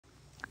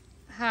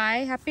Hi,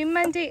 happy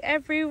Monday,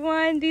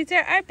 everyone. These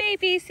are our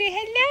babies. Say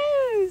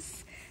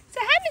hellos. So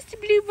hi, Mr.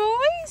 Blue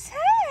Boys.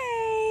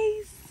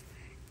 Hi.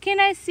 Can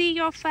I see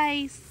your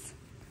face?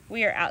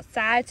 We are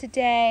outside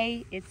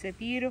today. It's a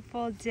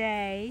beautiful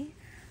day.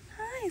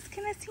 Hi,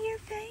 can I see your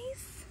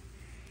face?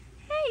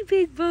 Hey,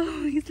 big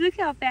boys. Look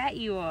how fat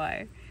you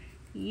are.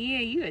 Yeah,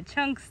 you a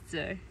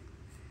chunkster.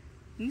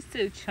 You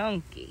so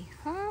chunky,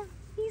 huh?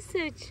 You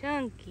so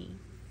chunky.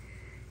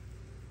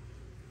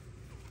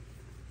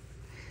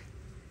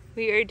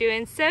 We are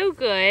doing so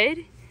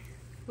good.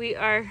 We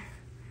are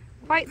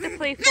quite the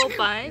playful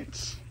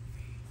bunch.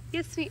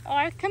 Yes, we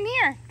are. Come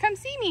here. Come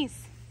see me.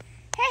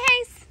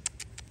 Hey,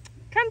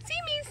 come see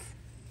me.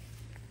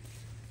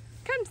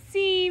 Come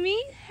see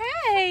me.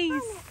 Hey.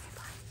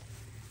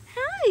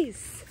 Hi.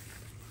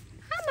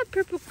 Hi, my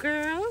purple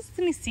girls.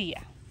 Let me see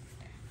ya.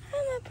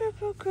 Hi, my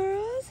purple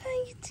girls. How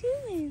you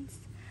doing?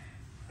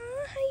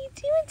 How you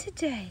doing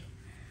today?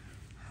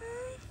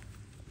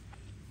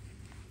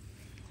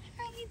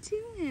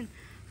 Doing?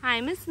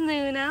 Hi, Miss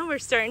Luna. We're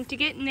starting to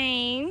get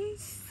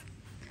names.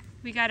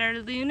 We got our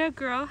Luna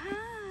girl.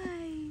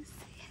 Hi.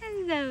 Say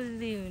hello,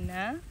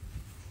 Luna.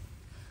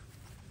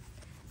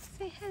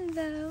 Say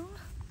hello.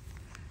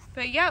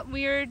 But yeah,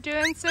 we are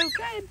doing so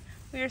good.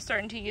 We are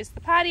starting to use the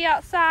potty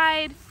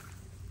outside.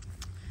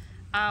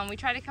 We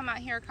try to come out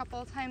here a couple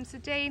of times a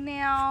day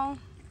now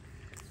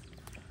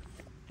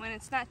when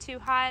it's not too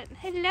hot.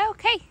 Hello.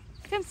 Okay,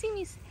 come see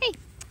me. Hey.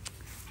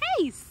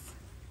 Hey.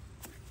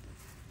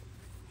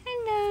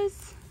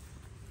 Hellos.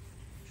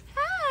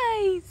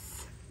 Hi.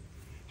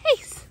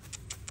 Hey.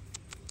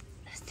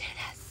 Let's do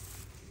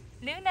this.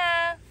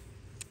 Luna.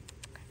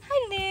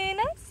 Hi,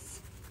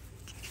 Lunas.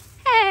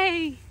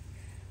 Hey.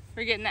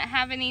 We're getting that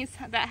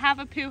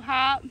have-a-poo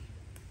hop.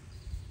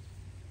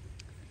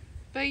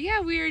 But yeah,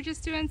 we are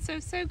just doing so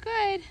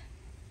good.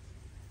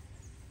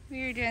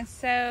 We are doing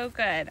so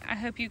good. I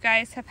hope you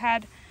guys have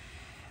had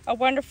a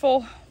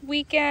wonderful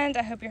weekend.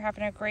 I hope you're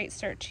having a great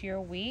start to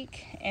your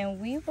week, and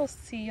we will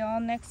see y'all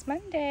next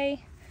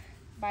Monday.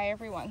 Bye,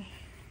 everyone.